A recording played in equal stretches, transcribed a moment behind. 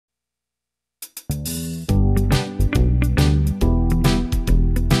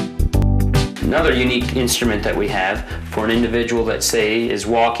Another unique instrument that we have for an individual that, say, is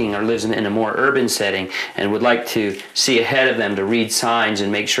walking or lives in a more urban setting and would like to see ahead of them to read signs and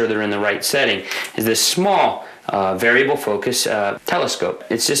make sure they're in the right setting is this small variable focus telescope.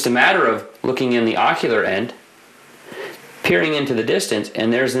 It's just a matter of looking in the ocular end, peering into the distance,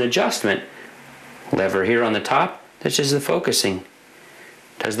 and there's an adjustment lever here on the top that does the focusing.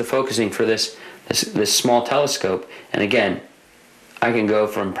 Does the focusing for this small telescope. And again, I can go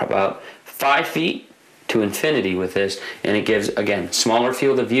from about 5 feet to infinity with this, and it gives, again, smaller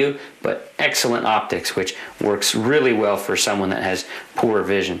field of view, but excellent optics, which works really well for someone that has poor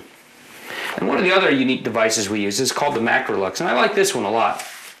vision. And one of the other unique devices we use is called the Macrolux, and I like this one a lot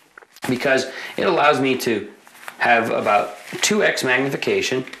because it allows me to have about 2x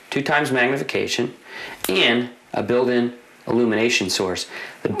magnification, 2 times magnification, and a built-in illumination source.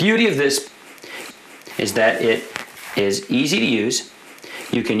 The beauty of this is that it is easy to use.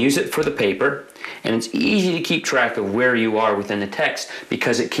 You can use it for the paper, and it's easy to keep track of where you are within the text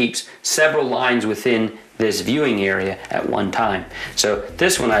because it keeps several lines within this viewing area at one time. So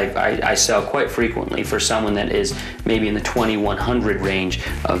this one I sell quite frequently for someone that is maybe in the 2100 range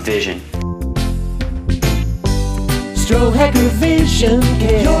of vision. Strohacker Vision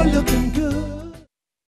Care. You're looking